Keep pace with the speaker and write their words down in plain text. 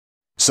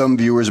Some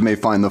viewers may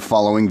find the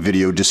following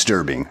video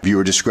disturbing.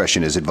 Viewer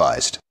discretion is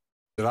advised.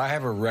 That I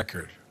have a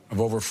record of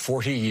over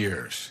 40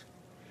 years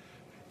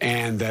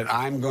and that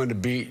I'm going to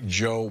beat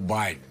Joe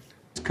Biden.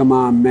 Come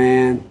on,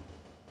 man.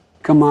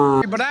 Come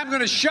on. But I'm going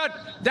to shut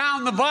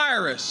down the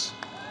virus.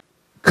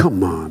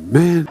 Come on,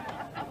 man.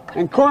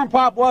 And Corn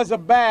Pop was a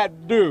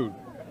bad dude.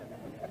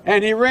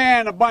 And he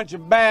ran a bunch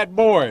of bad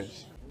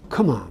boys.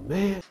 Come on,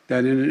 man.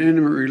 That in an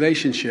intimate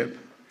relationship,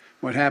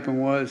 what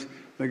happened was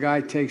the guy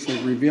takes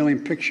a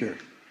revealing picture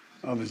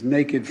of his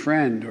naked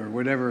friend or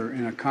whatever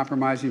in a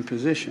compromising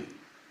position.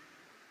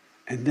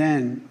 And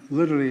then,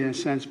 literally, in a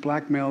sense,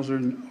 blackmails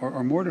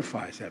or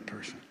mortifies that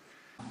person.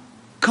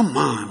 Come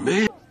on,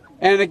 man.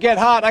 And to get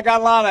hot, I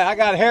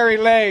got hairy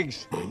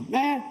legs.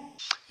 Man.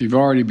 You've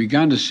already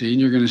begun to see,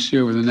 and you're going to see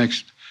over the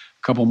next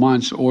couple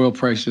months, oil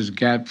prices,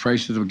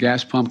 prices of a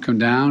gas pump come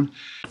down.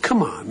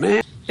 Come on,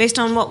 man. Based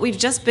on what we've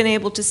just been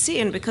able to see,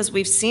 and because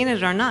we've seen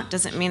it or not,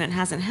 doesn't mean it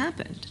hasn't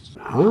happened.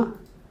 Huh?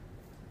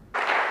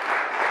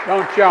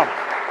 Don't jump.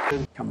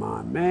 Come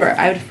on, man.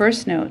 I would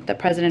first note that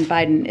President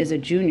Biden is a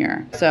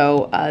junior,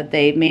 so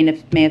they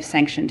may have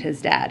sanctioned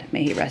his dad.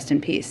 May he rest in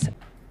peace.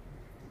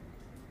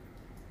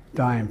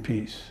 Die in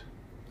peace.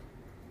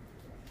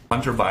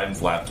 Hunter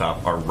Biden's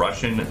laptop are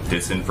Russian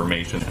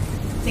disinformation.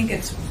 I think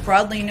it's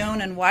broadly known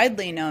and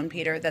widely known,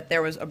 Peter, that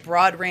there was a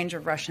broad range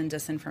of Russian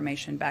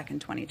disinformation back in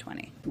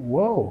 2020.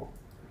 Whoa.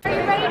 Are you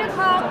ready to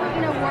call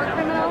Putin a war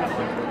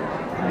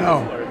criminal?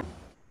 No.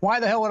 Why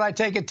the hell would I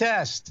take a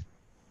test?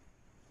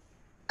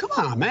 Come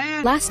on,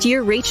 man. Last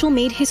year, Rachel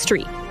made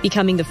history,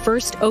 becoming the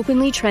first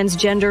openly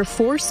transgender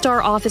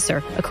 4-star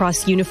officer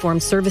across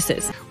uniformed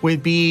services.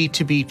 Would be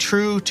to be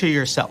true to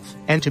yourself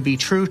and to be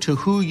true to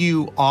who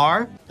you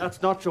are. That's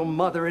not your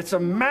mother, it's a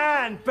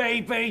man,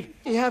 baby!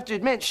 You have to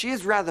admit, she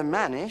is rather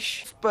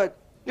mannish, but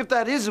if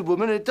that is a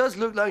woman, it does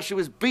look like she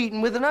was beaten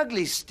with an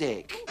ugly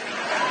stick.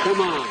 Come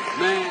on,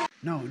 man.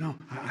 No,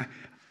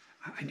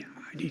 I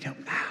need help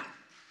now.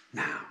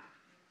 Now.